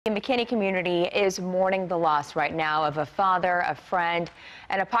The McKinney community is mourning the loss right now of a father, a friend,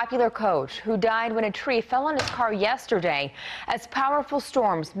 and a popular coach who died when a tree fell on his car yesterday as powerful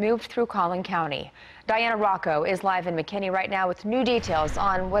storms moved through Collin County. Diana Rocco is live in McKinney right now with new details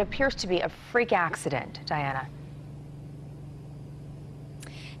on what appears to be a freak accident. Diana.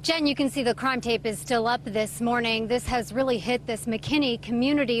 Jen, you can see the crime tape is still up this morning. This has really hit this McKinney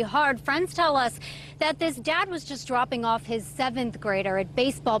community hard. Friends tell us that this dad was just dropping off his 7th grader at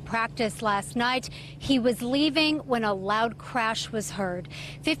baseball practice last night. He was leaving when a loud crash was heard.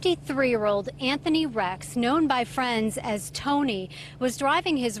 53-year-old Anthony Rex, known by friends as Tony, was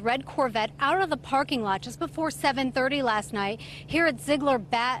driving his red Corvette out of the parking lot just before 7:30 last night here at Ziegler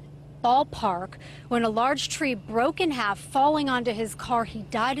Ballpark when a large tree broke in half, falling onto his car. He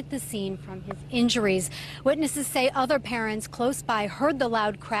died at the scene from his injuries. Witnesses say other parents close by heard the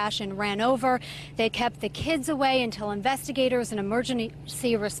loud crash and ran over. They kept the kids away until investigators and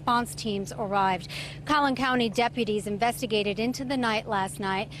emergency response teams arrived. Collin County deputies investigated into the night last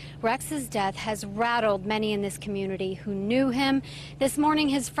night. Rex's death has rattled many in this community who knew him. This morning,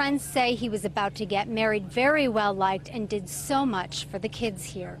 his friends say he was about to get married, very well liked, and did so much for the kids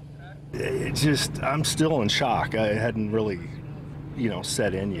here. I'm still in shock. I hadn't really,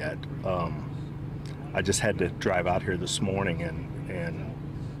 set in yet. I just had to drive out here this morning and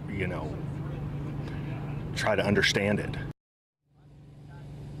try to understand it.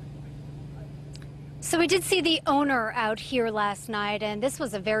 So we did see the owner out here last night, and this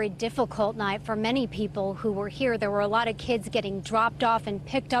was a very difficult night for many people who were here. There were a lot of kids getting dropped off and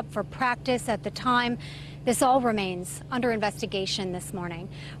picked up for practice at the time. This all remains under investigation this morning.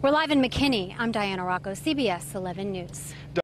 We're live in McKinney. I'm Diana Rocco, CBS 11 News.